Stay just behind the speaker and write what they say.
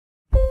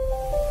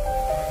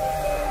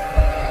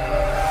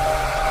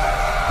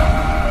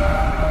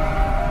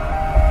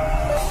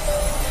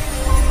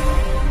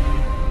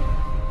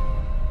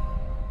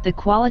The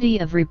quality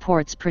of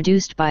reports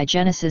produced by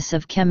Genesis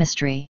of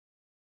Chemistry.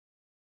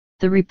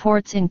 The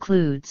reports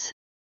includes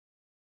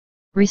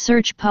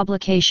research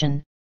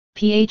publication,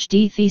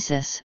 PhD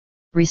thesis,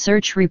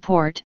 research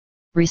report,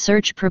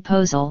 research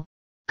proposal,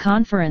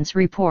 conference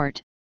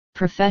report,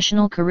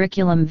 professional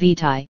curriculum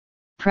vitae,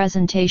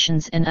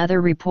 presentations and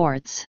other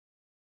reports.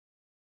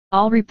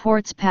 All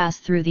reports pass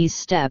through these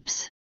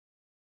steps: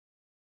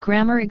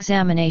 grammar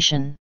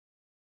examination,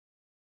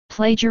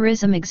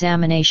 plagiarism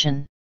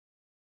examination,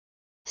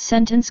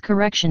 sentence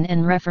correction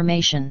and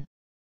reformation.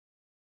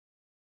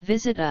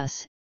 Visit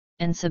us,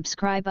 and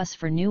subscribe us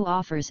for new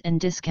offers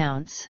and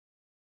discounts.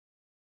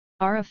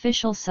 Our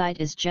official site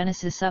is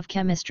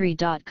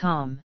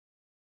genesisofchemistry.com.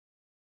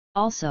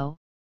 Also,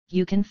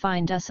 you can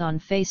find us on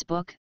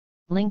Facebook,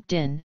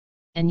 LinkedIn,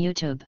 and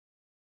YouTube.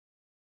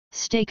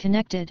 Stay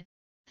connected,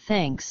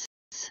 thanks.